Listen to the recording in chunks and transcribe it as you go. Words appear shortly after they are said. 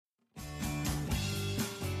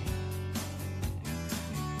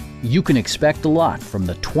You can expect a lot from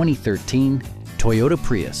the 2013 Toyota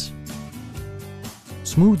Prius.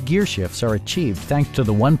 Smooth gear shifts are achieved thanks to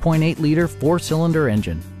the 1.8-liter four-cylinder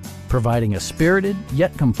engine, providing a spirited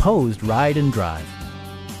yet composed ride and drive.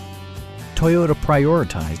 Toyota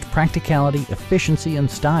prioritized practicality, efficiency, and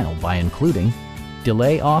style by including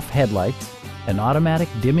delay-off headlights, an automatic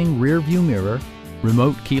dimming rear-view mirror,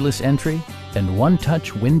 remote keyless entry, and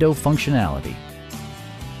one-touch window functionality.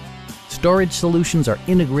 Storage solutions are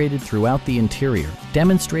integrated throughout the interior,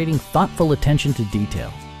 demonstrating thoughtful attention to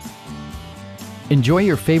detail. Enjoy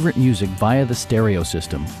your favorite music via the stereo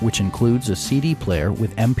system, which includes a CD player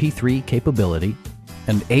with MP3 capability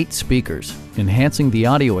and 8 speakers, enhancing the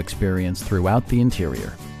audio experience throughout the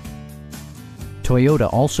interior.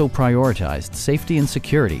 Toyota also prioritized safety and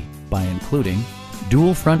security by including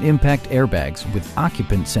dual front impact airbags with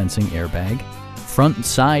occupant sensing airbag, front and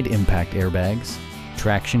side impact airbags,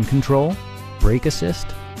 traction control, brake assist,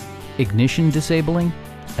 ignition disabling,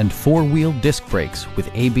 and four-wheel disc brakes with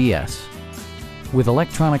ABS. With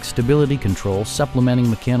electronic stability control supplementing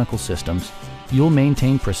mechanical systems, you'll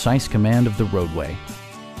maintain precise command of the roadway.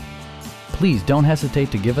 Please don't hesitate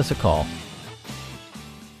to give us a call.